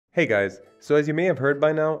Hey guys, so as you may have heard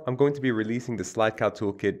by now, I'm going to be releasing the Slide Cow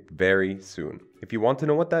Toolkit very soon. If you want to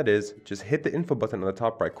know what that is, just hit the info button on the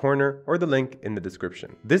top right corner or the link in the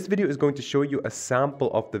description. This video is going to show you a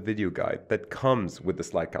sample of the video guide that comes with the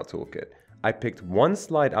Slide Cow Toolkit. I picked one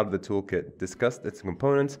slide out of the toolkit, discussed its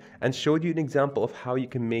components, and showed you an example of how you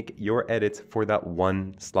can make your edits for that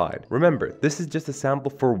one slide. Remember, this is just a sample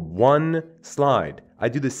for one slide. I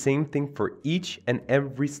do the same thing for each and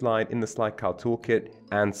every slide in the Slide Cow Toolkit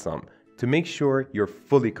and some, to make sure you're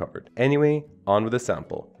fully covered. Anyway, on with the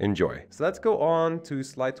sample. Enjoy. So let's go on to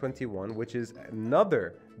slide 21, which is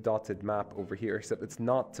another dotted map over here, except it's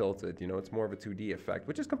not tilted, it's more of a 2D effect,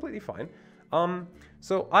 which is completely fine.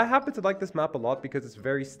 So I happen to like this map a lot because it's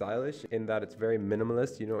very stylish in that it's very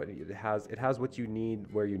minimalist. It has what you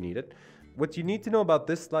need where you need it. What you need to know about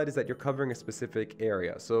this slide is that you're covering a specific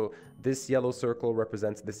area. So this yellow circle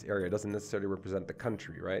represents this area. It doesn't necessarily represent the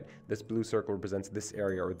country, right? This blue circle represents this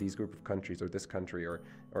area or these group of countries or this country or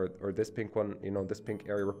this pink one, this pink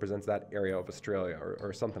area represents that area of Australia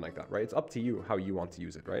or something like that, right? It's up to you how you want to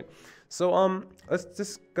use it, right? So let's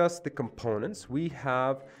discuss the components. We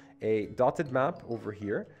have a dotted map over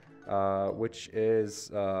here, which is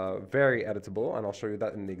very editable, and I'll show you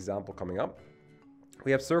that in the example coming up.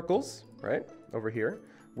 We have circles, right, over here,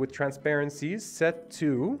 with transparencies set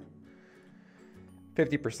to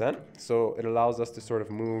 50%, so it allows us to sort of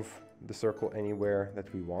move the circle anywhere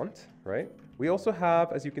that we want, right? We also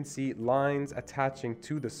have, as you can see, lines attaching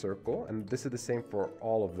to the circle, and this is the same for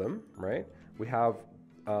all of them, right? We have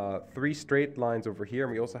 3 straight lines over here,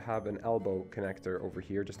 and we also have an elbow connector over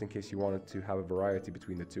here, just in case you wanted to have a variety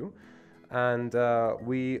between the two. And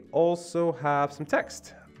we also have some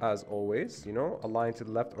text, as always, a line to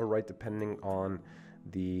the left or right, depending on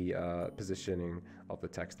the positioning of the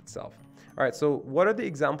text itself. All right, so what are the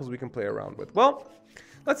examples we can play around with? Well,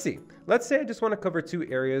 let's see. Let's say I just want to cover 2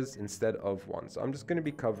 areas instead of 1. So I'm just going to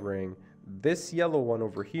be covering this yellow one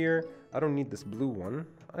over here. I don't need this blue one.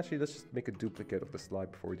 Actually, let's just make a duplicate of the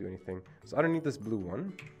slide before we do anything. So I don't need this blue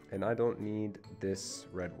one, and I don't need this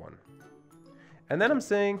red one. And then I'm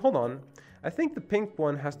saying, hold on, I think the pink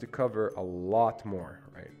one has to cover a lot more,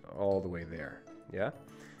 right? All the way there, yeah?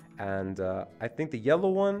 And I think the yellow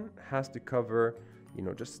one has to cover,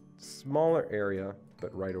 just smaller area,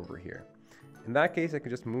 but right over here. In that case, I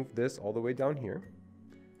could just move this all the way down here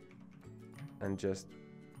and just,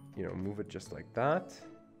 move it just like that.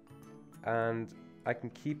 And I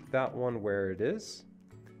can keep that one where it is.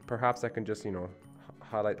 Perhaps I can just,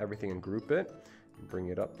 highlight everything and group it. Bring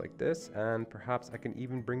it up like this, and perhaps I can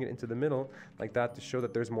even bring it into the middle like that to show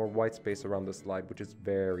that there's more white space around the slide, which is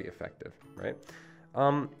very effective, right?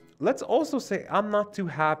 Let's also say I'm not too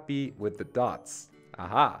happy with the dots.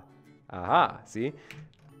 Aha, see?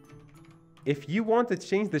 If you want to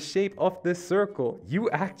change the shape of this circle, you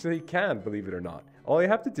actually can, believe it or not. All you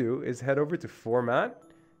have to do is head over to Format,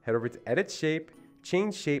 head over to Edit Shape,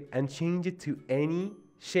 change shape, and change it to any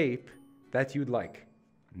shape that you'd like.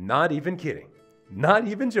 Not even kidding. Not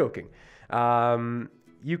even joking.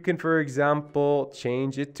 You can, for example,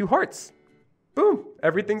 change it to hearts. Boom,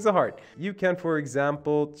 everything's a heart. You can, for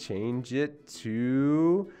example, change it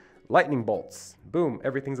to lightning bolts. Boom,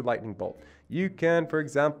 everything's a lightning bolt. You can, for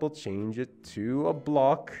example, change it to a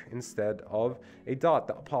block instead of a dot.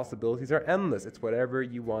 The possibilities are endless. It's whatever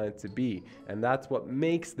you want it to be. And that's what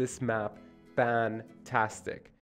makes this map fantastic.